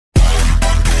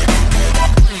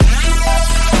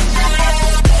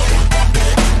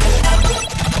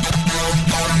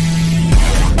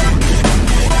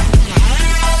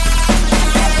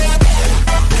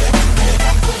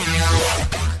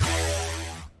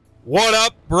What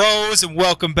up, bros, and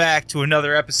welcome back to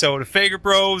another episode of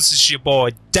FagerBros. This is your boy,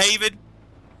 David.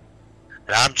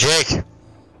 And I'm Jake.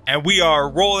 And we are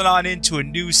rolling on into a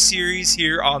new series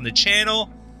here on the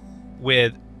channel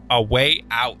with A Way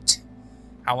Out.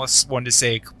 I almost wanted to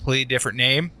say a completely different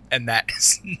name, and that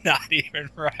is not even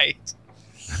right.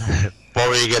 What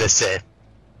were you going to say?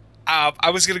 I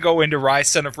was going to go into Rise,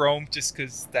 Son of Rome, just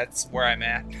because that's where I'm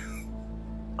at.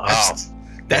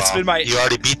 That's been my... You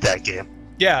already beat that game.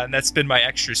 Yeah, and that's been my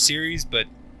extra series, but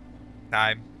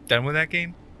I'm done with that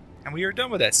game. And we are done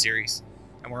with that series.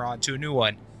 And we're on to a new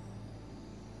one.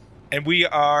 And we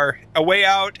are... A Way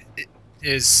Out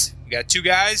is... We got two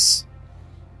guys.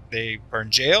 They are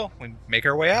in jail. We make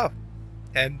our way out.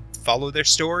 And follow their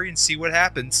story and see what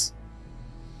happens.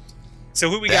 So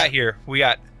who we got here? We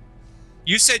got...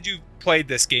 You said you played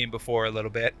this game before a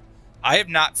little bit. I have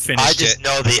not finished it. I just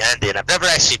know the ending. I've never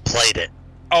actually played it.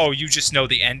 Oh, you just know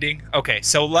the ending? Okay,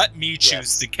 so let me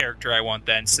choose the character I want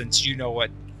then, since you know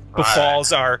what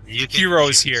befalls our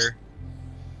heroes here.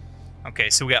 Okay,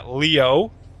 so we got Leo.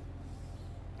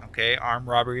 Okay, armed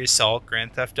robbery, assault,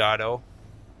 Grand Theft Auto.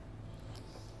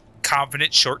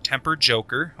 Confident, short-tempered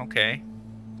Joker. Okay.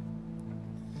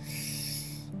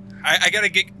 I gotta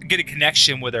get a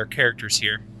connection with our characters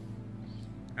here.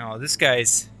 Oh, this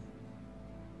guy's...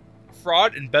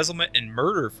 Fraud, embezzlement, and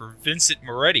murder for Vincent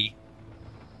Moretti.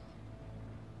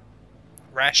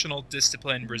 Rational,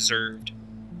 discipline, reserved.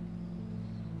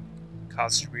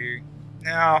 Cause career.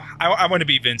 No, I want to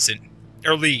be Vincent.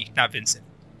 Or Lee, not Vincent.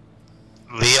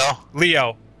 Leo?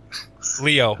 Leo.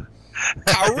 Leo.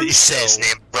 You say his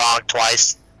name wrong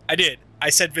twice. I did.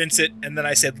 I said Vincent, and then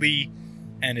I said Lee,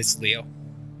 and it's Leo.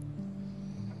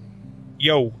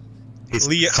 Yo.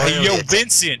 Leo. Hey, yo,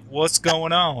 Vincent, what's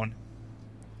going on?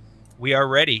 We are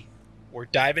ready. We're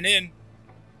diving in.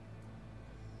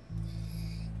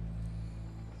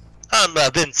 I'm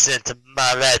Vincent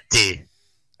Moretti.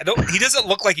 He doesn't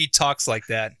look like he talks like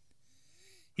that.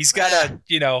 He's got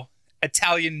a,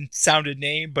 Italian-sounded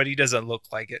name, but he doesn't look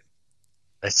like it.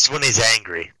 It's when he's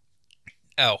angry.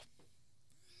 Oh.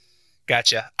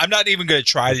 Gotcha. I'm not even going to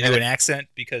try to do an accent,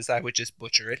 because I would just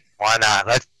butcher it. Why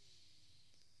not?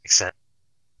 Accent.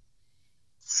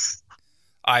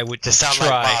 I would just sound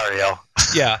try. like Mario.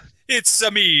 Yeah. It's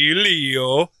me,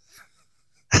 Leo.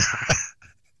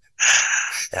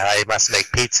 Yeah, he must make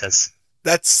pizzas.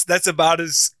 That's about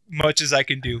as much as I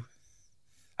can do.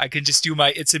 I can just do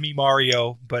my It's a Me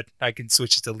Mario, but I can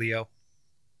switch it to Leo.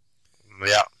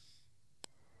 Yeah.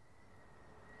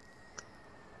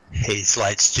 Haze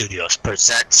Light Studios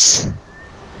presents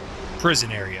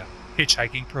Prison Area.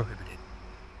 Hitchhiking prohibited.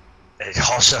 A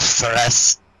House of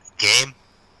Ferris game?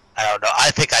 I don't know.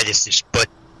 I think I just put...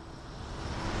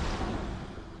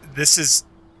 Was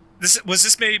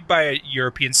this made by a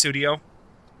European studio?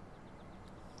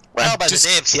 Well, by the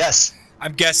names, yes.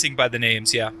 I'm guessing by the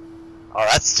names, yeah. Oh,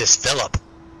 that's just Philip.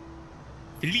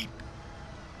 Philippe.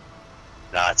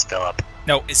 No, it's Philip.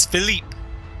 No, it's Philippe.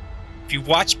 If you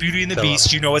watch Beauty and the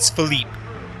Beast, you know it's Philippe.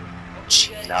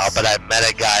 Jeez. No, but I met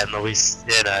a guy in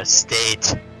Louisiana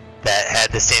State that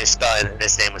had the same spelling, and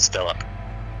his name was Philip.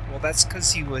 Well, that's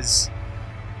because he was...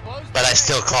 But I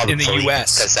still call him in the Philippe,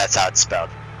 U.S. because that's how it's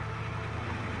spelled.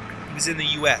 He was in the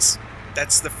U.S.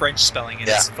 That's the French spelling, and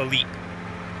it's Philippe.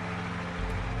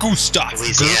 Gustav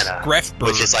Louisiana, Grefberg.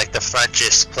 which is like the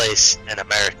Frenchest place in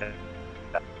America.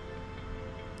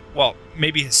 Well,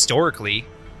 maybe historically.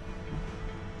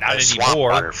 Not Swamp anymore.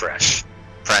 Water fresh.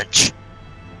 French.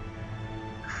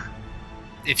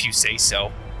 If you say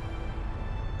so.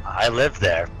 I lived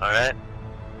there, alright?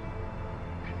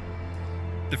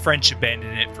 The French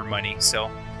abandoned it for money, so...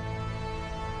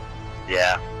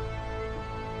 Yeah.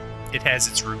 It has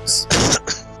its roots.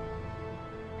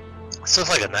 Sounds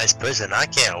like a nice prison. I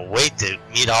can't wait to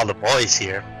meet all the boys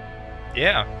here.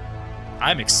 Yeah.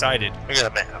 I'm excited. We're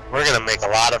gonna make a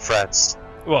lot of friends.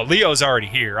 Well, Leo's already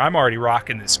here. I'm already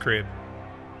rocking this crib.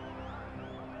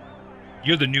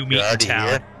 You're the new meat in town.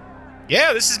 Here?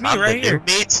 Yeah, this is me right here. New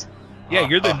meat? Yeah,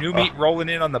 you're the new meat rolling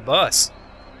in on the bus.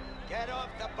 Get off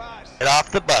the bus. Get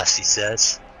off the bus, he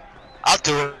says. I'll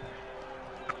do it.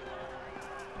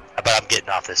 But I'm getting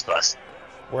off this bus.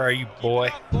 Where are you,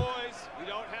 boy?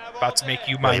 About to make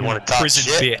you my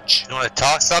prison bitch. You want to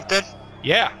talk something?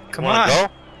 Yeah, come on. Go?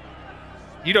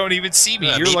 You don't even see me.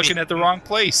 You're looking at the wrong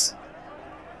place.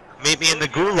 Meet me in the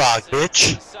gulag,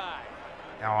 bitch.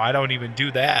 No, I don't even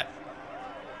do that.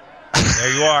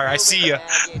 There you are. I see you.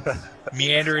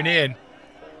 Meandering in.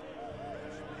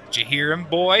 Did you hear him,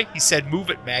 boy? He said, "Move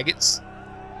it, maggots."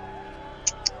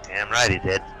 Damn right he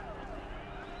did.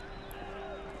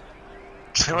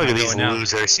 Look at these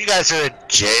losers. You guys are in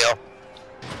jail.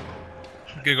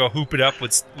 I'm gonna go hoop it up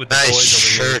with the Nice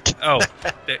boys over shirt. here. Oh,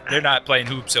 they're not playing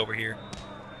hoops over here.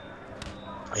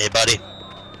 Hey, buddy.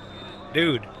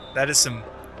 Dude, that is some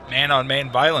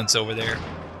man-on-man violence over there.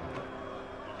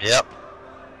 Yep.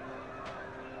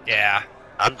 Yeah.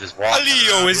 I'm just walking.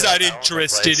 Leo is not around the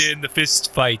interested place. in the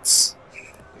fist fights. There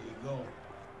you go.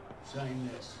 Sign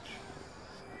this.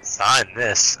 Sign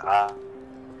this.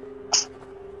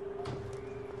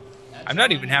 I'm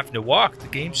not even having to walk. The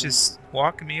game's just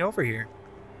walking me over here.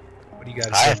 What do you got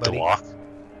to I say, have buddy? to walk.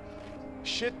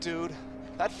 Shit, dude.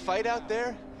 That fight out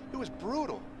there, it was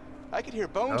brutal. I could hear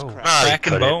bones crack. No, he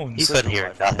Cracking couldn't. bones. He couldn't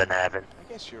hear nothing happen.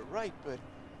 I guess you're right, but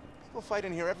people fight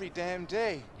in here every damn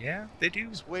day. Yeah, they do.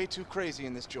 It's way too crazy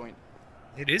in this joint.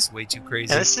 It is way too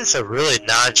crazy. Yeah, this is a really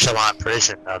nonchalant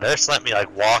prison, though. They're just letting me,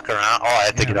 like, walk around. Oh, I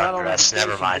have to get undressed.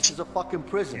 Never mind. This is a fucking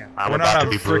prison. Yeah. I'm We're about not to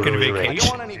on be frickin' brutally I vacation. rich.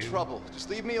 don't want any trouble. Just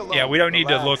leave me alone. Yeah, we don't need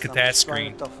to Relax, look at I'm that just trying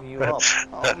screen. to toughen you up.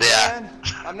 Oh, Yeah. man.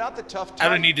 I'm not the tough type. I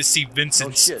don't need to see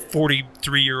Vincent's No shit.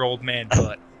 43-year-old man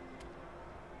butt.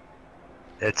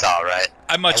 It's all right.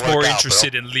 I'm much I work more out,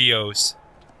 interested in Leo's.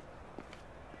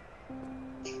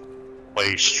 What are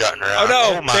you strutting Oh around?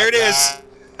 no, my there it God. is.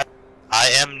 I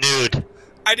am nude.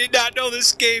 I did not know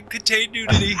this game contained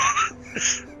nudity. I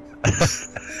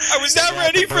was not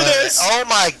ready for this. Oh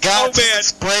my God! Oh, man.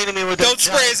 Explain to me with Don't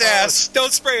spray his ass.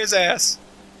 Don't spray his ass.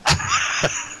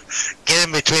 Get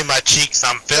in between my cheeks.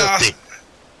 I'm filthy.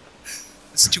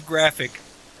 It's too graphic.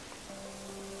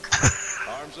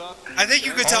 Arms up. I think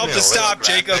you could tell him Only to a little stop,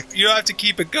 graphic. Jacob. You don't have to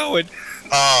keep it going.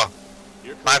 Oh,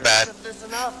 You're my clear. bad. Isn't this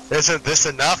enough? Isn't this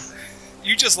enough?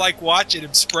 You just like watching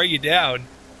him spray you down.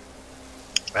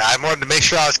 I wanted to make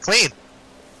sure I was clean.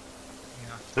 Yeah.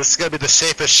 This is gonna be the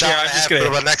safest shot Yeah, I'm I just have gonna-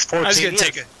 for the next 14 I was gonna years.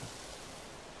 take a.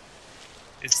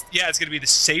 It's gonna be the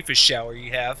safest shower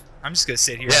you have. I'm just gonna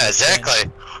sit here. Yeah, on this bench.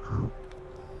 exactly.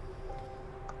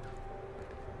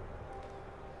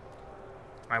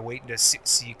 Am I waiting to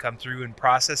see you come through in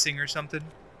processing or something?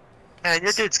 Man,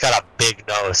 your dude's got a big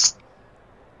nose.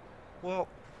 Well,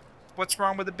 what's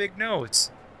wrong with a big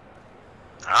nose?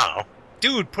 I don't know.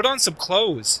 Dude, put on some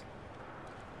clothes.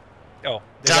 Oh,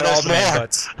 they Now got all there's the man more.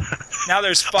 butts. Now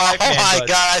there's 5 Oh man my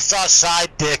butts. God! I saw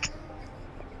side dick.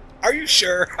 Are you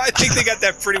sure? I think they got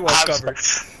that pretty well I'm- covered.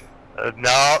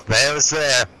 No, that was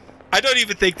there. I don't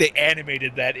even think they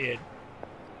animated that in.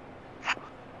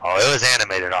 Oh, it was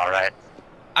animated, all right.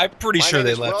 I'm pretty My sure name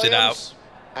they is left it out. Williams,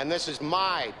 and this is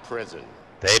my prison.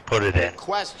 They put it in.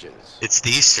 Questions? It's the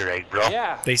Easter egg, bro.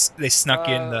 Yeah. They snuck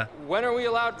in the. When are we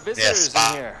allowed visitors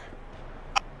Spot. in here?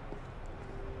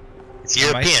 It's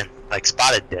European, like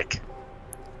spotted dick.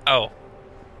 Oh,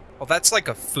 well, that's like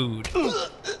a food.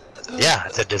 Yeah,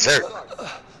 it's a dessert.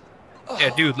 Yeah,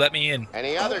 dude, let me in.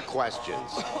 Any other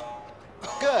questions?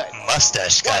 Good.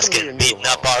 Mustache guy's Welcome to your getting new beaten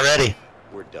up home. already.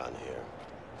 We're done here.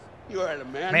 You heard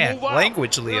him, man. Man, Move out.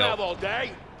 language, We don't have Leo. all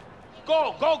day.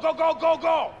 Go, go, go, go, go,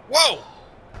 go. Whoa!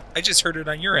 I just heard it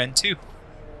on your end too.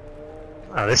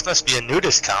 Oh, this must be a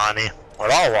nudist colony.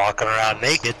 We're all walking around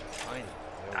naked.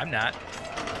 I'm not.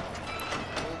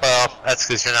 Well, that's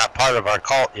because you're not part of our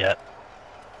cult yet.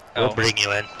 We'll Oh, bring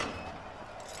you in.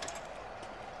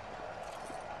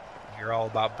 you're all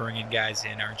about bringing guys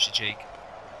in, aren't you, Jake?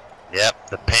 Yep,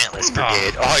 the Pantless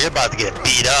Brigade. Oh, you're about to get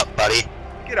beat up, buddy.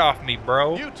 Get off me,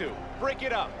 bro. You two, break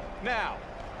it up now.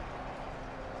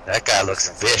 That guy looks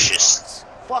vicious.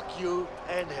 Fuck you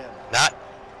and him. Not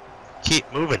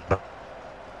keep moving, but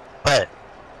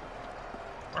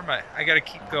Where am I? I gotta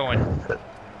keep going.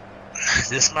 is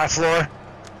this my floor?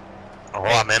 Oh,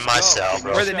 I'm in my cell,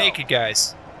 bro. Where are the naked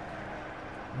guys?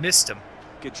 Missed them.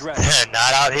 Get dressed.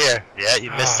 Not out here. Yeah,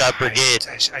 you missed our brigade.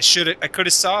 I should have. I could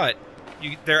have saw it.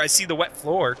 You there? I see the wet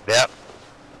floor. Yep.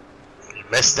 You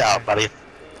missed out, buddy. You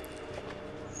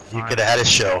Fine. could have had a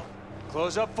show.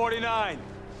 Close up 49.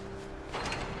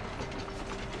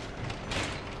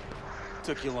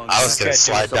 Took you long. I was gonna This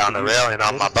guy slide down the railing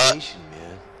on my butt. Meditation,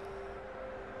 man.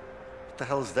 What the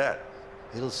hell is that?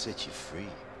 It'll set you free.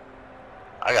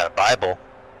 I got a Bible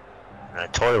and a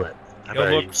toilet. I You'll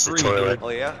better look use the free, toilet. dude. Oh,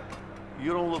 yeah?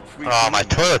 You don't look free. Oh, to my me.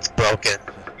 toilet's broken.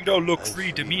 You don't look I'm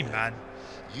free to me, man.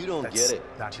 You don't That's get it.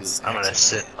 not till his it's I'm gonna tonight.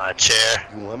 sit in my chair,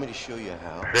 You want me to show you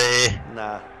how? pray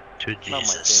Nah. to my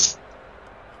Jesus.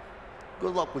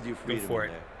 Good luck with your freedom. for in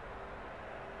it. there.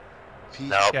 Peace.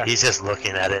 Nope, Yeah. he's just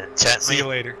looking at it See intently. you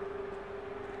later.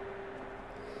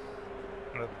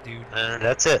 What up, dude? And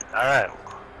that's it. Alright.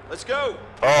 Let's go.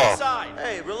 Oh, Inside.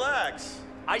 Hey, relax.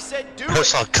 I said do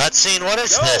personal it. cutscene? What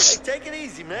is Go. this? Hey, take it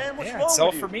easy, man. What's Yeah, wrong it's all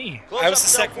with you? for me. Close I was up the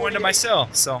cell second one to 48. my cell,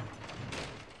 so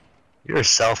You're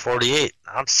cell 48.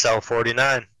 I'm cell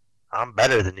 49. I'm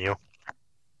better than you.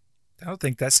 I don't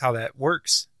think that's how that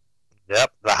works.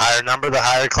 Yep, the higher number, the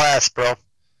higher class, bro.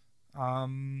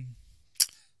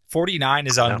 49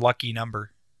 is an unlucky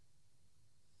number.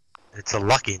 It's a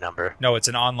lucky number. No, it's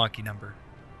an unlucky number.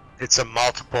 It's a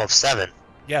multiple of 7.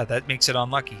 Yeah, that makes it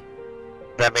unlucky.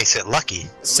 That makes it lucky.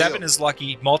 7 is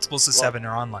lucky. Multiples of 7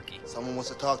 are unlucky. Someone wants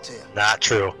to talk to you. Not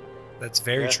true. That's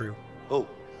very true. Oh,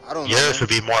 I don't know. Yours man. would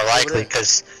be more likely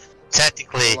because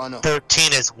technically Oh, I know.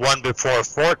 13 is 1 before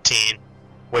 14,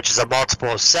 which is a multiple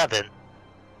of 7.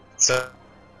 So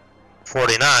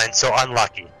 49, so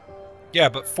unlucky. Yeah,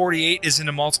 but 48 isn't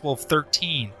a multiple of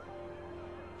 13.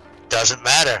 Doesn't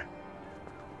matter.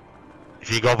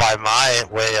 If you go by my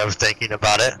way of thinking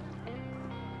about it.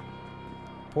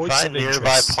 Points Find of nearby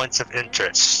interest. points of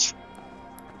interest.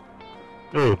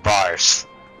 Ooh, bars.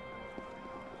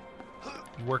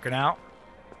 You working out?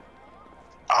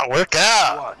 I'll work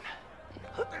out.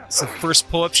 It's the first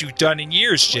pull-ups you've done in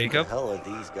years, Jacob. What the hell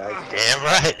are these guys? Damn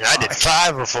right. I did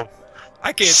 5 of them.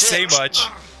 I can't say 6. much.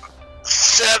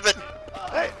 7.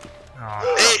 Aw.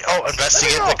 8. Oh,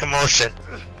 investigate the commotion.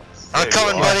 I'm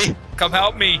coming, buddy. Come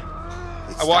help me.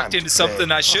 I walked into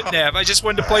something I shouldn't have. I just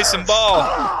wanted to play some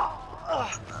ball.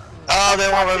 Oh,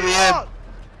 they won't let me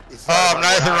in. Oh, I'm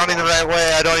not even running the right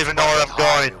way. I don't even know where I'm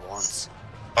going. Oh,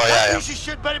 yeah, That yeah. piece of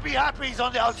shit better be happy he's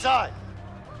on the outside.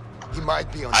 He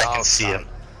might be on the I outside, can see him.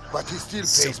 but he still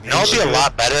pays me. You know, it'd be a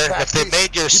lot better Fact if they is,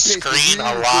 made your he pays me screen a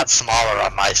really lot good. smaller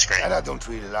on my screen. And I don't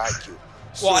really like you.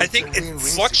 Well, So I it's think a it win-win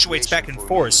fluctuates back and situation for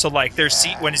forth. me. So, like,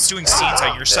 when it's doing scenes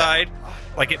on your side,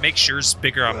 like, it makes yours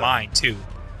bigger on mine, too.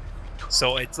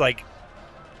 So, it's, like,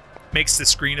 makes the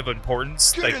screen of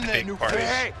importance, like, the big part.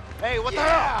 Hey, what the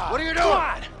hell? What are you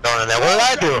doing? Don't know.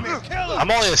 What did I do?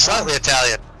 I'm only slightly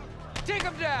Italian.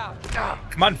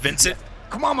 Come on, Vincent.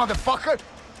 Come on, motherfucker!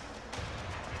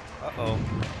 Uh-oh.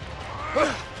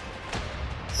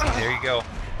 So, there you go.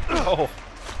 Oh,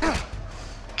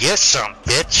 Get some,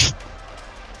 bitch.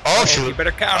 Oh, shoot. you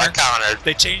better counter. I countered.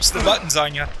 They changed the buttons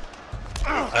on you.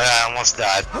 I almost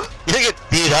died. You get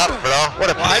beat up, bro. What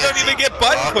a Well, I don't even get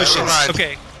button Oh, pushes. never mind.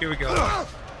 Okay, here we go.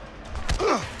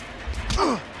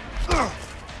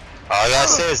 All I gotta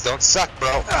say is don't suck,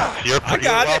 bro. You're pretty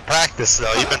got well it. practiced,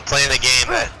 though. You've been playing the game,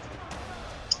 man.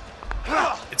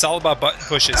 It's all about button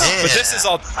pushes. But this is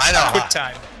all I know. quick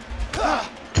time.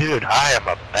 Dude, I am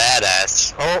a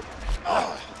badass. Oh,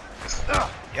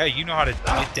 Yeah, you know how to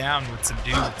get down with some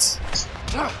dudes.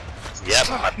 yep.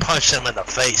 I punched him in the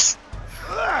face.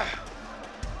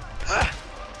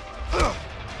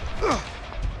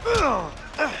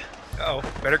 Uh-oh,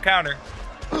 better counter.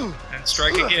 And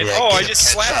strike again. Yeah, Oh, I get just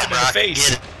it, slapped him in the Rock, face.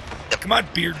 get it. Come on,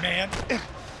 beard man.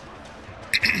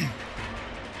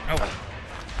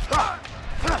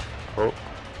 Oh.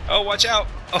 Oh, watch out.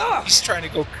 Oh, he's trying to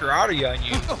go karate on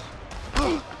you.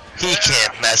 He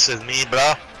can't mess with me,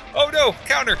 bro. Oh, no,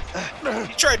 counter.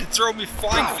 He tried to throw me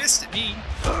flying fist at me.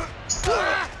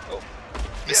 Oh,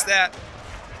 missed that.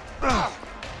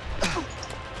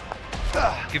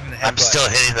 Give him the headbutt. I'm still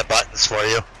hitting the buttons for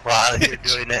you while you're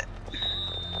doing it.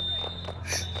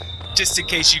 Just in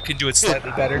case you can do it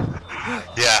slightly better.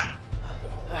 Yeah.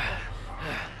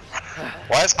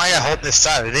 Why is my guy holding this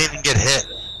side? It didn't even get hit.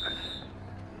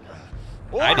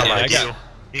 I did. Unlike I got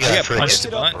you got punched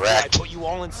in the freaking butt. wrecked. Put you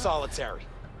all in solitary.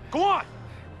 Go on.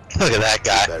 Look at that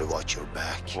guy. Better watch your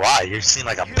back. Why? You seem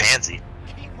like a pansy.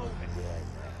 Keep moving.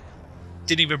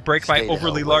 Didn't even break my Stay the hell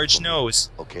overly away large from me. nose.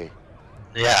 Okay.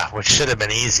 Yeah, which should have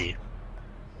been easy.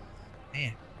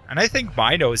 Man. And I think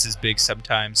my nose is big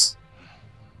sometimes.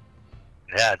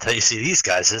 Yeah, until you see these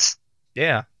guys, is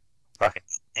Yeah. fucking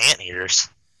anteaters.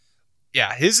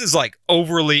 Yeah, his is like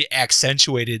overly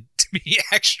accentuated to be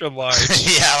extra large.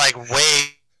 Yeah, like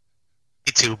way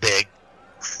too big.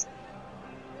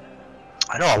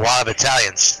 I know a lot of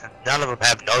Italians. None of them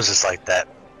have noses like that.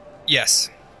 Yes.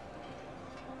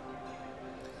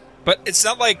 But it's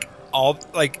not like all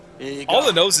Here you all go.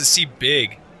 the noses seem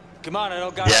big. Come on, I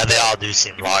don't got Yeah, they all do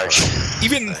seem large.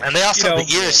 Even And they also, you know,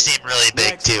 the ears seem really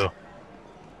big too.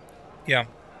 yeah.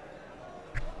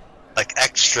 Like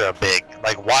extra big.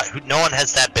 Like why? No one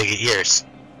has that big ears.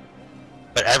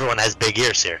 But everyone has big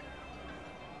ears here.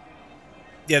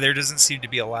 Yeah, there doesn't seem to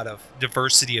be a lot of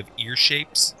diversity of ear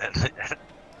shapes.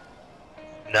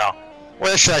 No.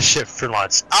 Where should I sit for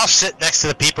lunch? I'll sit next to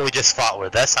the people we just fought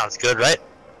with. That sounds good, right?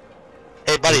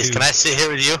 Hey, buddies, Dude. can I sit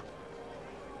here with you?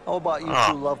 How about you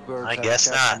Oh, two lovebirds I have guess a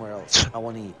chat not. somewhere else? I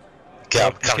want to eat.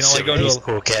 Come, You come can sit only go with to these a-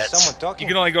 cool cats. Someone talking?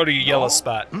 You can only go to your yellow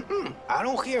spot. I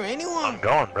don't hear anyone. I'm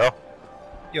going, bro.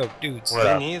 Yo, dudes. What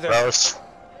up, neither. bros?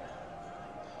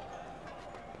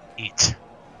 Eat.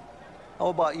 How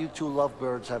about you two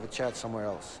lovebirds have a chat somewhere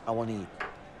else? I want to eat.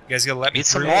 guys gonna let me Need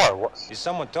some through? more. Is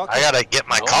someone talking? I gotta get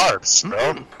my carbs,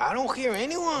 bro. I don't hear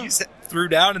anyone. You just threw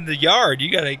down in the yard.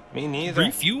 You gotta Me neither.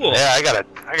 refuel. Yeah, I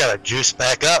gotta juice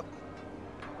back up.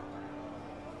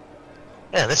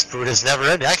 Man, this food is never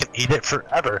ending. I can eat it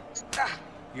forever.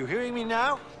 You hearing me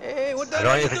now? Hey, what the I hell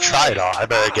don't you even doing? try it all. I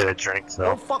better get a drink though.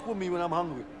 Don't fuck with me when I'm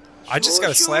hungry. I just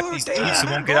gotta slap these stay dudes so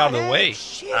down. won't get out of the Go way. ahead.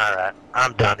 Shit. Alright,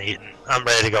 I'm done eating. I'm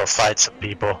ready to go fight some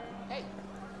people.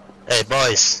 Hey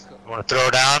boys, wanna throw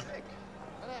down?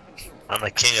 I'm the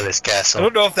king of this I castle.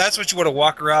 don't know if that's what you want to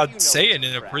walk around saying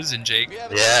in a prison, Jake.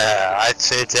 Yeah, I'd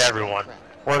say it to everyone.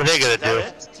 What are they gonna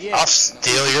do? I'll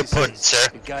steal your pudding, sir.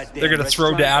 They're gonna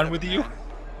throw down with you.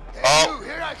 Oh,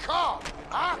 Here I come.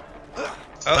 Huh?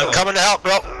 I'm Uh-oh. coming to help,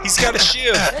 bro. He's got a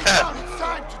shield. Hey, come, it's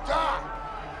time to die.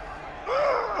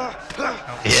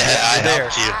 Yeah, I There.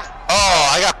 helped you. Oh,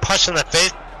 I got punched in the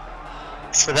face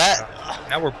for that.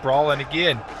 Now we're brawling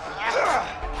again.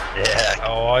 Yeah.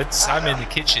 Oh, I'm in the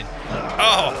kitchen.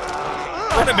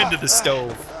 Oh, run him into the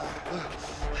stove.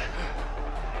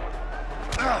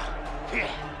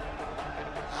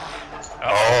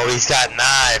 Oh, he's got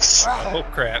knives. Oh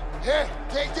crap. Here,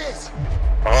 take this.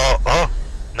 Oh,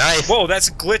 knife. Whoa, that's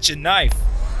a glitch and knife.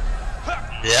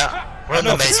 Yeah. I We're don't in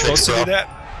know the if it's Matrix, supposed to bro. do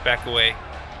that. Back away.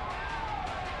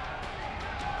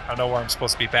 I don't know where I'm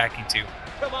supposed to be backing to.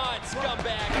 Come on,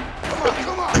 scumbag.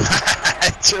 Come on.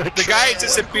 The guy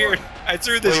disappeared. I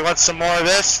threw Do you this. want some more of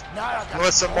this? Now I You got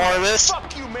want some more of this?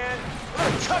 Fuck you, man.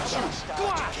 I'm gonna touch you. Go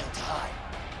on.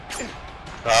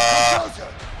 closer.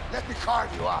 Let me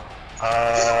carve you up.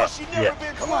 Yeah.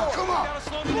 Come on, come on.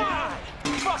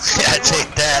 Yeah,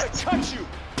 take that. Touch you.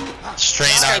 Strain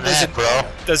This guy on that, bro.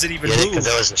 doesn't even Get it? move. Because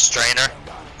there was a strainer.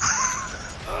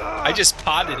 I just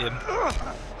potted him.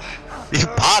 You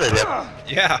potted him.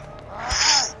 Yeah.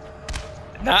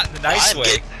 Not in the nice I'm way.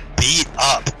 getting beat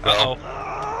up, bro.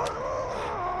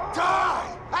 Uh-oh.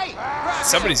 Die. Hey,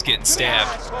 Somebody's getting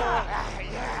stabbed.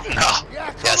 No.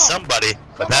 Yeah, somebody.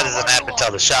 But that doesn't happen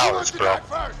until the showers, bro.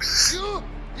 You?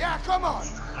 Yeah, come on.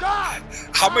 Die.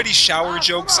 How many shower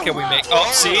jokes can we make? Oh,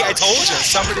 see, I told you.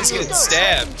 Somebody's getting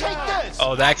stabbed. Take this.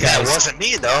 Oh, that Yeah, it guy's... wasn't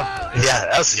me, though. Yeah,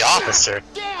 that was the officer.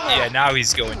 Yeah, now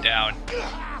he's going down.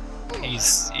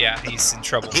 He's in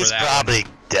trouble for He's that one. probably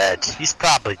dead. He's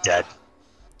probably dead.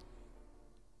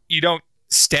 You don't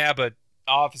stab an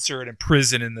officer in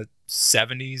prison in the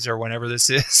 70s or whenever this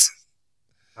is.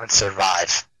 And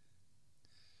survive.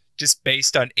 Just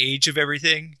based on age of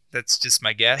everything. That's just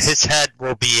my guess. His head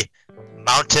will be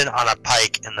mounted on a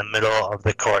pike in the middle of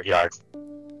the courtyard.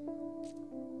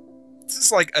 This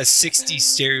is like a 60s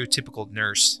stereotypical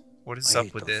nurse. What is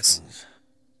up with this?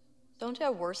 Don't you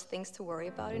have worse things to worry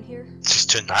about in here? It's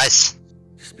just too nice.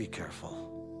 Just be careful.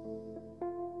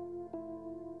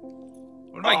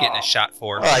 What am I getting a shot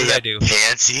for? Oh, What did yeah, I do?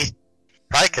 Pansy.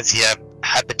 Probably because you have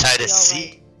hepatitis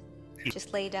C.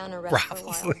 Just lay down and rest for a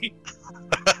while. Probably.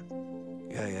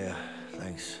 Yeah.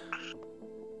 Thanks.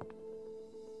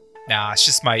 Nah, it's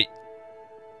just my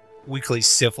weekly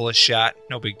syphilis shot.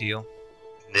 No big deal.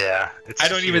 Yeah. It's I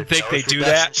don't a even huge think they nose do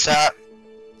reduction that. Shot.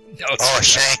 No, it's Oh, a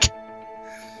shank.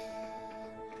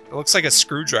 It looks like a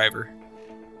screwdriver.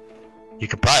 You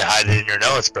could probably hide it in your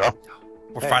nose, bro.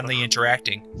 We're Hey. finally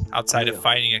interacting outside of Leo.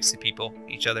 fighting next to people,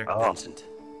 each other. Oh, Vincent.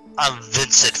 I'm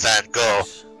Vincent Van Gogh.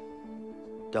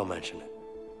 Don't mention it.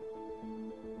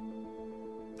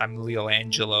 I'm Leo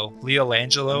Angelo. Leo I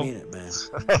Angelo? mean it, man.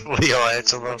 Leo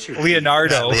Angelo.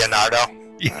 Leonardo. Leonardo.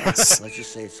 Yes. Let's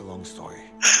just say it's a long story.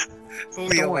 Leo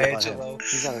Don't worry about Angelo. him.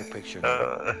 He's got a picture. Can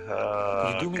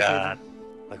Oh, you do me a God. favor?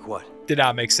 Like what? Did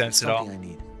not make sense at all. Something I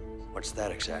need. What's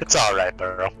that exactly? It's alright,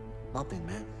 bro. Nothing,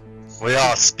 man. We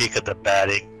all speak of the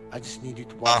baddie. I just need you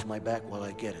to watch my back while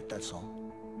I get it. That's all.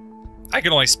 I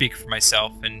can only speak for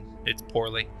myself, and it's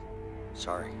poorly.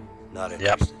 Sorry, not Yep.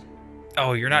 interested.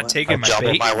 Oh, you're not What? I taking my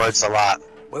jumble bait? my words a lot.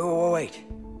 Wait.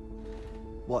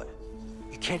 What?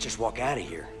 You can't just walk out of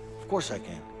here. Of course I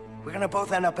can. We're gonna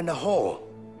both end up in the hole.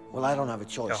 Well, I don't have a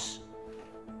choice.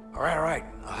 All right.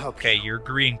 I'll help Okay, you. you're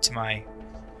agreeing to my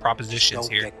propositions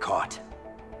Don't here. get caught.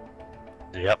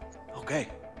 Yep. Okay.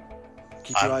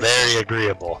 Keep your I'm eyes very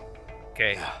agreeable.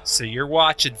 Okay, so you're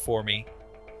watching for me,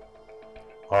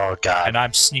 Oh, God. and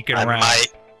I'm sneaking I around.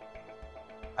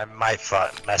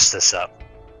 might mess this up.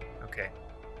 Okay,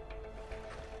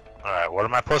 Alright, what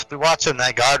am I supposed to be watching?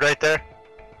 That guard right there?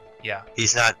 yeah.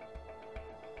 He's not.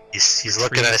 He's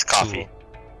looking at his coffee.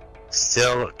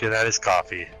 Still looking at his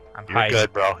coffee. I'm You're hiding.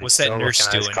 good, bro. He's What's that still nurse looking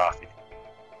at his doing? coffee.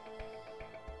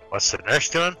 What's the nurse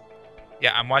doing?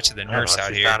 Yeah, I'm watching the I don't nurse know, out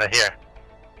she's here. Not here.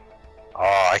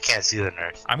 Oh, I can't see the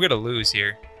nurse. I'm gonna lose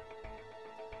here.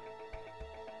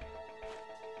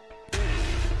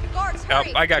 Guards, Oh,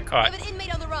 I got caught. I have an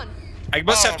inmate on the run. I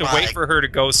must Oh have to my. wait for her to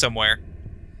go somewhere.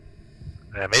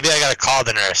 Yeah, maybe I gotta call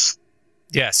the nurse.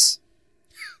 Yes.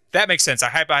 That makes sense. I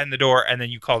hide behind the door, and then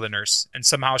you call the nurse. And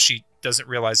somehow she doesn't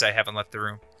realize I haven't left the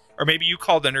room. Or maybe you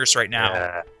call the nurse right now,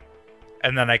 Yeah.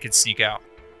 and then I can sneak out.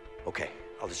 Okay,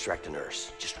 I'll distract the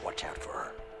nurse. Just watch out for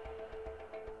her.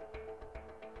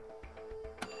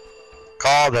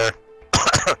 Called her.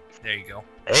 There you go.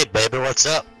 Hey, baby, what's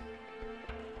up?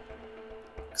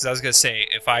 Because I was going to say,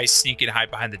 if I sneak and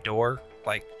hide behind the door,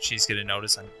 like, she's going to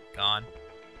notice I'm gone.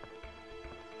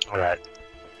 Alright.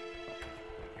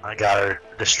 I got her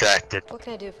distracted. What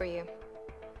can I do for you?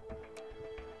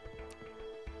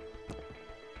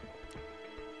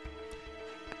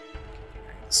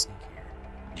 Sneak here.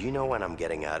 Do you know when I'm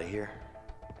getting out of here?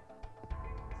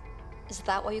 Is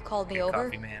that why you called me Okay, over?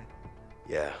 coffee man.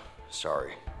 Yeah,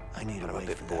 sorry. I need But to I'm a wait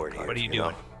bit for bored that here. What are you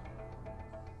know? doing?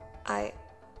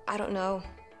 I don't know.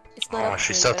 It's not Oh, up to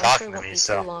she's me, still but I'm talking sure it to won't me, be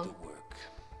so- too long.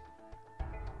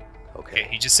 Okay, Okay.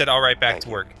 he just said, all right, back Thank to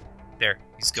you. work. There,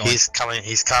 he's going. He's coming,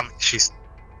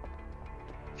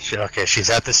 okay, she's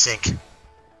at the sink.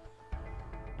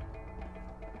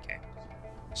 Okay.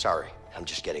 Sorry, I'm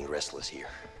just getting restless here.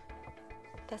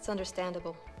 That's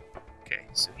understandable. Okay,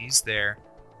 so he's there.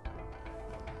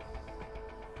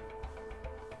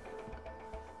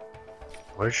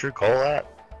 Where's your goal at?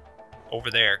 Over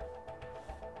there.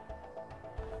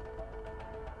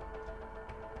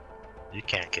 You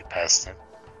can't get past him.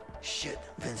 Shit,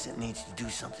 Vincent needs to do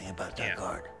something about that Yeah.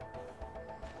 guard.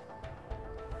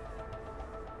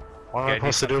 What am Yeah, I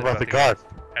supposed to do something about the guard?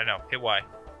 I don't know. Hit Y.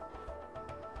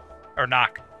 Or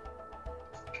knock.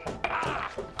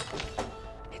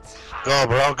 It's hot. Go,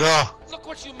 bro, go. Look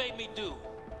what you made me do.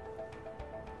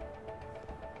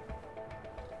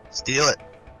 Steal it.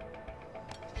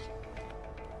 There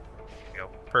you go.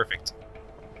 Perfect.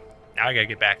 Now I gotta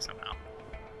get back somehow.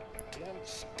 Damn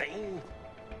stain.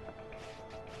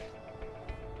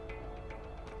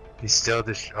 He's still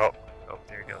oh. Oh,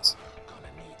 there he goes.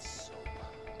 Gonna need soap.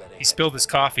 He spilled his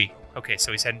coffee. Okay,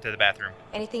 so he's heading to the bathroom.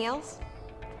 Anything else?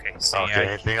 Okay, so Okay,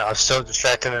 yeah, anything? I'm still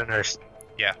distracting the nurse.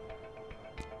 yeah.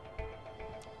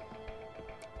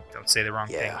 Don't say the wrong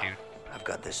Yeah. thing, dude. I've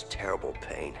got this terrible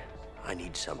pain. I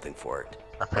need something for it.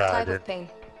 I What type did. of pain?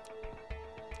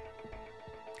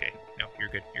 Okay, no, you're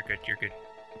good. You're good. You're good.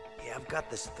 Yeah, I've got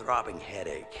this throbbing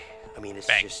headache. I mean, it's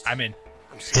Bang. just... I'm in.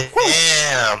 I'm sick.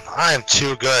 Damn, I am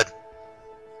too good.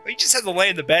 You just have to lay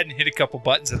in the bed and hit a couple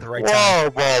buttons at the right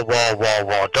time.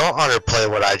 Whoa. Don't underplay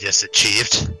what I just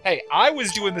achieved. Hey, I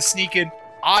was doing the sneaking.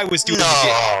 I was doing the get.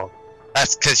 No,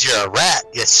 that's because you're a rat.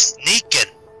 You're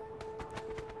sneaking.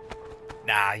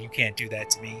 Nah, you can't do that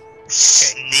to me. Okay,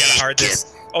 Sneaking. you gotta hard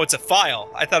this. Oh, it's a file.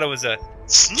 I thought it was a.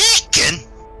 Sneaking?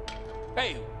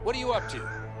 Hey, what are you up to?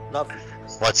 Nothing.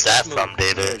 What's that from, Yeah,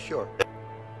 David? sure.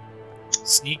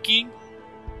 Sneaking?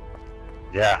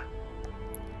 Yeah,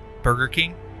 Burger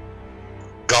King?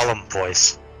 Gollum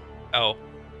voice. Oh.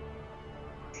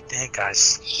 You think I'm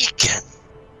sneaking?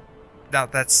 No,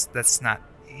 that's not.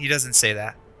 He doesn't say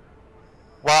that.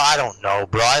 Well, I don't know,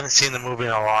 bro. I haven't seen the movie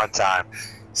in a long time.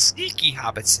 Sneaky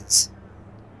hobbitses.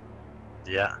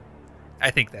 Yeah.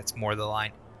 I think that's more the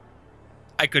line.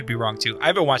 I could be wrong too. I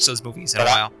haven't watched those movies in a But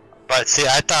while. But see,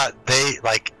 I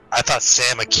thought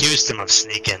Sam accused him of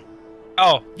sneaking.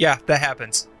 Oh, yeah, that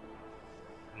happens.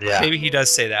 Yeah. Maybe he does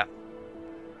say that.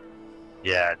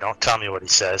 Yeah, don't tell me what he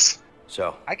says.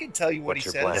 So, I can tell you what What's he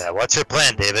your says. plan? Yeah, what's your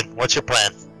plan, David? What's your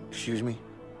plan? Excuse me?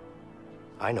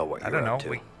 I know what I you're don't know. up to.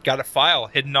 We got a file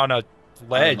hidden on a I don't know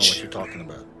ledge. what you're talking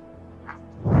about.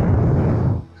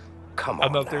 Come I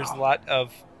on don't know if there's a now. lot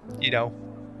of, plan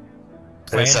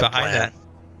There's a behind plan. that.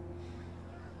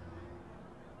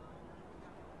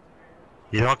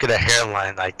 You don't get a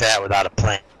hairline like that without a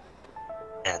plan,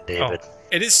 David. Oh,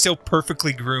 it is still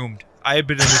perfectly groomed. I have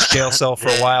been in this jail cell for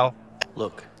a while.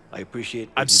 Look, I appreciate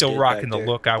what I'm you still did rocking back the there,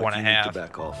 look I but wanna you need have. to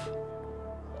back off.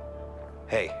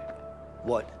 Hey,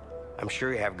 What? I'm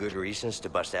sure you have good reasons to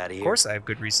bust out of here. Of course I have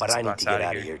good reasons But I to need bust to get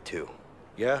out of here too.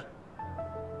 Yeah?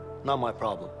 Not my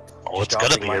problem. Oh, it's Just gonna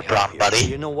offering be my your help problem, here. buddy.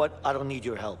 You know what? I don't need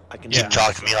your help. I can Yeah. do Keep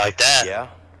talking to me like that. Yeah?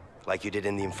 Like you did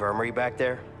in the infirmary back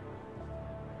there?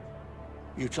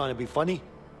 You trying to be funny?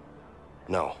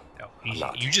 No. No, I'm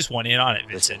not. you just went in on it,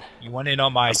 Vincent. Listen, You went in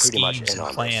on my I'm pretty much schemes in and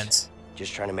on plans. this.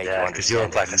 Just trying to make Yeah, you 'cause you understand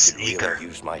look like that a you could sneaker. really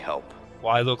use my help.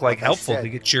 Well, I look like Like I helpful said, to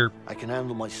get your I can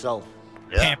handle myself.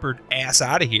 Yeah. pampered ass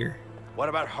out of here. What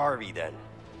about Harvey then?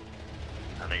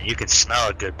 I mean, you can smell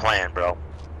a good plan, bro.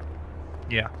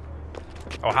 Yeah.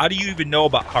 Oh, how do you even know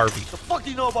about Harvey? The fuck do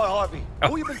you know about Harvey? Oh.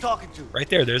 Who you been talking to? Right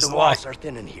there, there's The the lie. walls are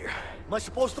thin in here. Am I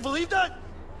supposed to believe that?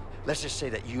 Let's just say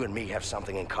that you and me have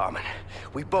something in common.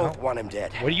 We both want him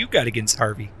dead. What do you got against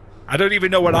Harvey? I don't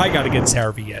even know what I got against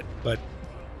Harvey yet, but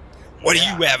what do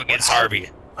you have against Harvey?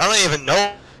 I don't even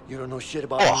know. You don't know shit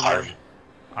about Harvey.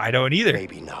 I don't either.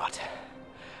 Maybe not.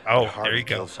 Oh, But Harvey there you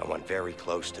go. killed someone very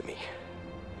close to me.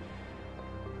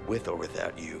 With or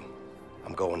without you,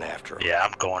 I'm going after him. Yeah,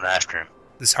 I'm going after him.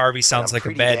 This Harvey sounds I'm like a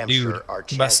pretty bad damn dude. sure our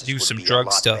He must do chances some would be a drug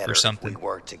lot stuff better or if something. we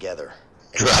work together.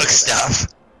 Drug stuff.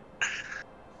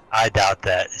 I doubt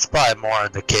that. It's probably more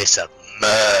in the case of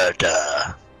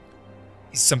murder.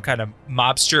 He's some kind of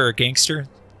mobster or gangster,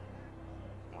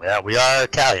 Yeah, we are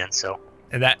Italian, so.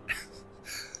 and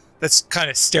that's kind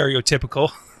of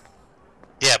stereotypical.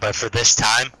 Yeah, but for this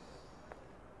time,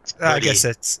 it's I pretty-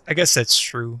 guess that's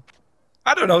true.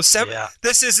 I don't know. Yeah.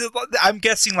 This is, I'm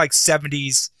guessing, like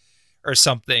 70s or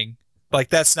something. Like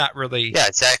that's not really. Yeah,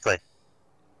 exactly.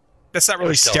 That's not really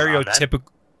We're still around then. stereotypical.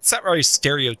 It's not really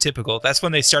stereotypical. That's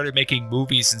when they started making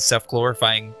movies and stuff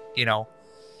glorifying, you know,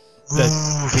 the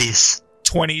Movies.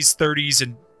 20s, 30s,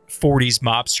 and 40s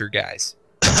mobster guys.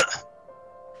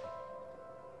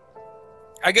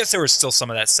 I guess there was still some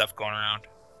of that stuff going around,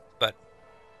 but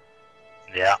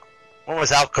Yeah. When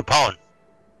was Al Capone?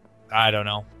 I don't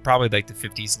know. Probably like the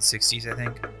 50s and 60s, I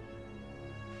think.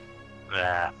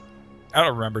 Nah, I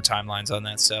don't remember timelines on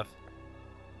that stuff.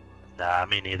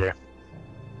 me neither.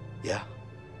 Yeah.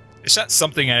 It's not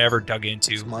something I ever dug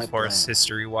into It's my as far as plan.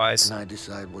 history-wise. And I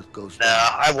decide what goes No, down.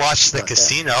 I watched The Got that.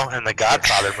 Casino and the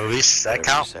Godfather movies. Does that Whatever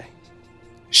you count? say. I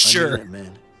mean Sure. it,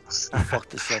 man. You fuck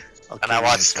this up. I'll And kill I you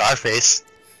watched myself. Scarface.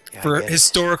 Yeah, I For get it.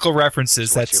 historical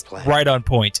references, So what's that's your plan? right on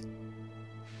point.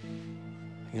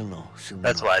 You'll know soon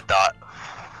That's enough. what I thought.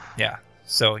 Yeah.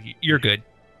 So you're good.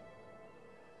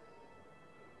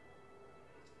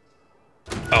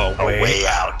 Oh, A wait. way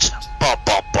out. Ba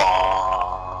ba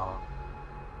ba.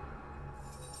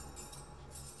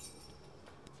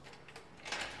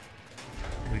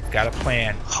 We've got a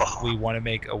plan. We want to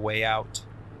make a way out.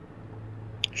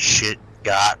 Shit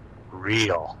got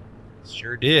real.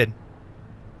 Sure did.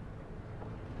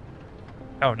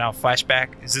 Oh, now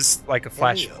flashback. Is this like a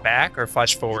flashback or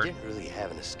flash You forward? didn't really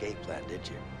have an escape plan, did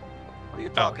you? What are you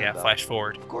Oh, talking yeah, about? flash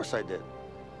forward. Of course I did.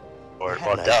 Or, I had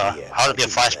well, an duh. idea. How did it be a I'll give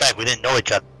you flashback? that. We didn't know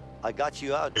each other. I got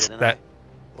you out, Is didn't that-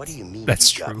 What do you mean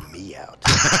That's you true. got me out?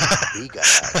 We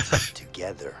got out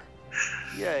together.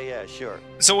 I? Yeah, sure.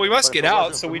 So we must But get if it out,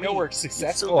 wasn't so for we know me, we're you'd still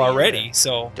successful be in already. there.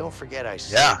 So Don't forget I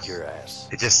saved Yeah. your ass.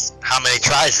 It just, how many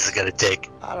tries is it going to take?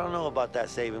 I don't know about that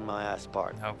saving my ass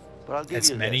part. No. But I'll give as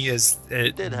you many this. as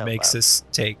it did help makes out. us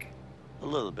take. A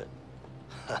little bit.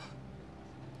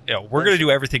 You know, we're gonna do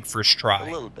everything first A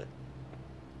try. little bit.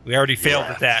 We already failed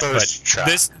Yeah, at that, but first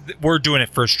try. we're doing it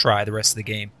first try. The rest of the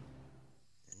game.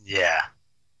 Yeah.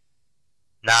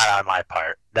 Not on my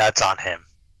part. That's on him.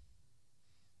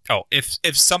 Oh, if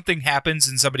something happens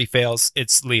and somebody fails,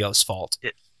 it's Leo's fault.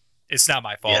 It's not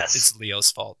my fault. Yes. It's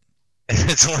Leo's fault.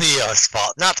 It's Leo's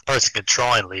fault. Not the person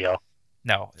controlling Leo.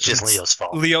 No, It's just Leo's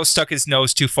fault. Leo stuck his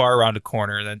nose too far around a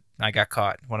corner, then I got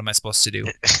caught. What am I supposed to do?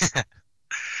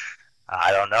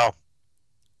 I don't know.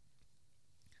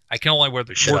 I can only work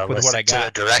We should have with what I listened to the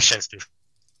got. directions before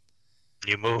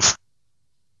you move.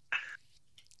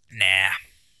 Nah.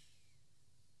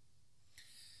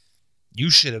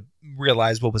 You should have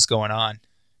realized what was going on.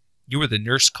 You were the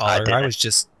nurse caller. I didn't. was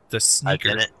just the I sneaker.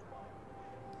 didn't.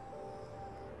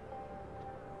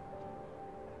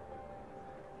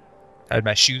 I had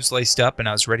my shoes laced up and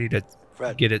I was ready to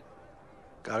Fred, get it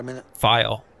got a minute?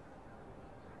 file.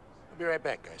 I'll be right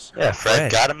back, guys. Yeah, Fred,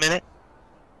 Fred. got a minute?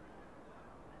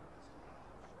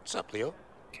 What's up, Leo?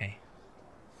 Okay.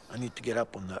 I need to get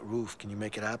up on that roof. Can you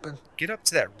make it happen? Get up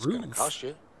to that It's gonna roof. cost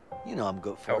you. You know I'm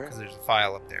good Oh, for because it. there's a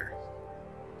file up there.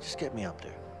 Just get me up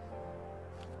there.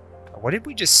 What did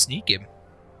we just sneak him?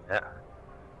 Yeah.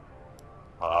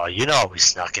 Oh, you know we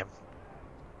snuck him.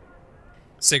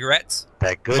 Cigarettes?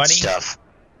 That good Money? stuff.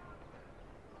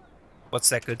 What's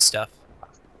that good stuff?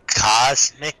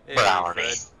 Cosmic Hey, brownie.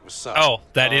 Fred. What's up? Oh,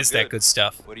 that Oh, is that good. good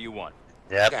stuff. What do you want?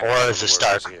 Yep, Got or a as a couple of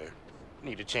Stark. workers here.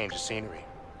 Need to change the scenery.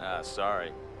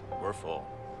 Sorry. We're full.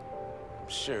 I'm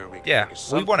sure we can Yeah, figure we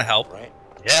something wanna out, help. right?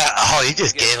 Yeah, oh, you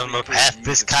just Guess gave him we a could half use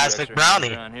this a few cosmic extra brownie.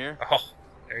 hands around here. Oh,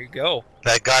 there you go.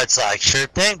 That guard's like, sure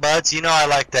thing, buds. You know I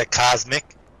like that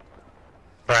cosmic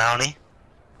brownie.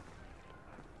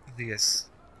 He is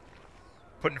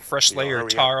putting a fresh Leo, layer of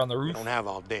hurry tar up. on the We roof. don't have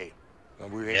all day.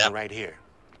 And we're Yep. right here.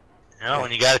 You know,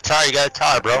 when you got a tar, you got a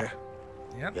tar, bro.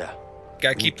 Yep. Yeah. Gotta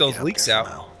we keep need to those get up leaks there out.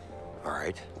 somehow. All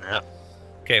right. Yep.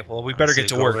 Okay, well, we better get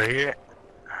to Go work. over here.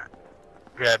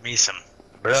 Grab me some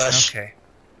brush. Okay.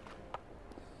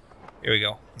 Here we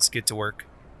go. Let's get to work.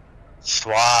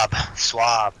 Swab.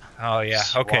 Swab. Oh yeah.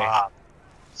 Okay. Swab.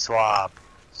 Swab.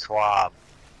 Swab.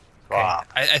 Okay. Swab.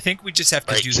 I think we just have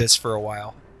to do this for a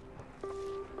while.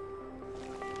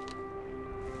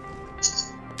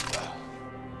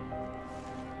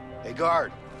 Hey,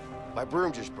 guard. My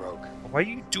broom just broke. Why are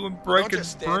you doing Don't breaking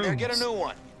just stand there. Get a brooms? new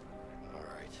one. All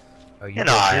right. Oh, You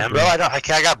know I am, bro. I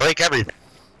got to break everything.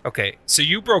 Okay, so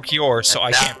you broke yours, so I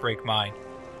Now- can't break mine.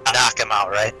 Knock him out,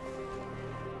 right?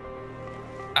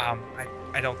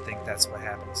 I don't think that's what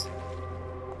happens.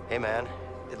 Hey, man.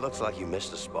 It looks like you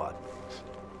missed a spot.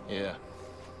 Yeah.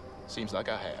 Seems like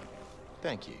I have.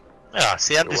 Thank you. Yeah,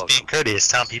 see, I'm You're just welcome. being courteous,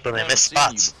 telling people they Haven't miss seen you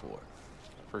spots. before.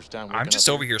 First time I'm working just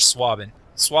up over here swabbing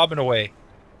away.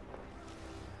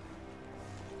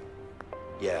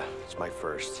 Yeah, it's my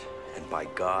first. And by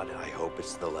God, I hope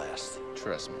it's the last.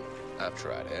 Trust me, I've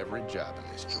tried every job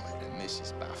in this joint, and this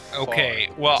is by far Okay,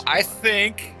 the well, best I one.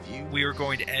 think You we are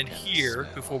going to end can here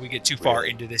smell. before we get too far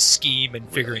Really? into this scheme and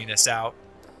figuring this out.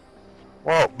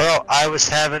 Whoa, bro, I was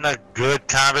having a good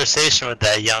conversation with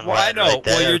that young Well, I lad know. right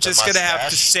there Well, you're with the just going to have to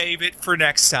mustache. save it for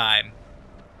next time.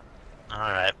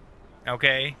 Alright.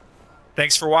 Okay?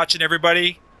 Thanks for watching,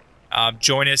 everybody.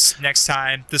 Join us next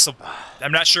time.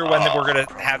 I'm not sure when we're going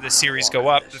to have this series go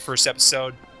up, the first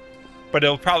episode. But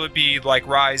it'll probably be like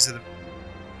Rise of the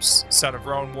Son of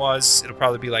Rome was. It'll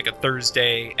probably be like a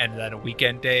Thursday and then a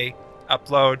weekend day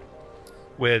upload,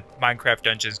 with Minecraft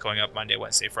Dungeons going up Monday,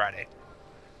 Wednesday, Friday.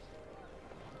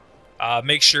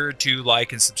 Make sure to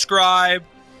like and subscribe.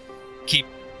 Keep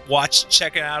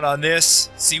checking out on this.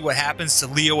 See what happens to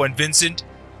Leo and Vincent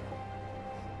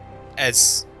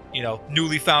as, you know,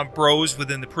 newly found bros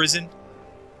within the prison.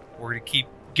 We're going to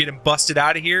get them busted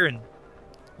out of here, and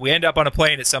we end up on a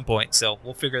plane at some point, so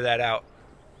we'll figure that out.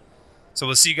 So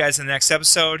we'll see you guys in the next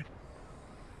episode.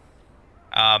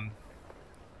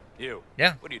 You.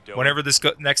 Yeah. What are you doing? Whenever this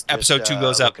next Just, episode 2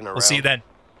 goes up, looking we'll see you around.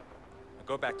 then.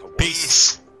 Go back to work.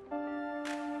 Peace.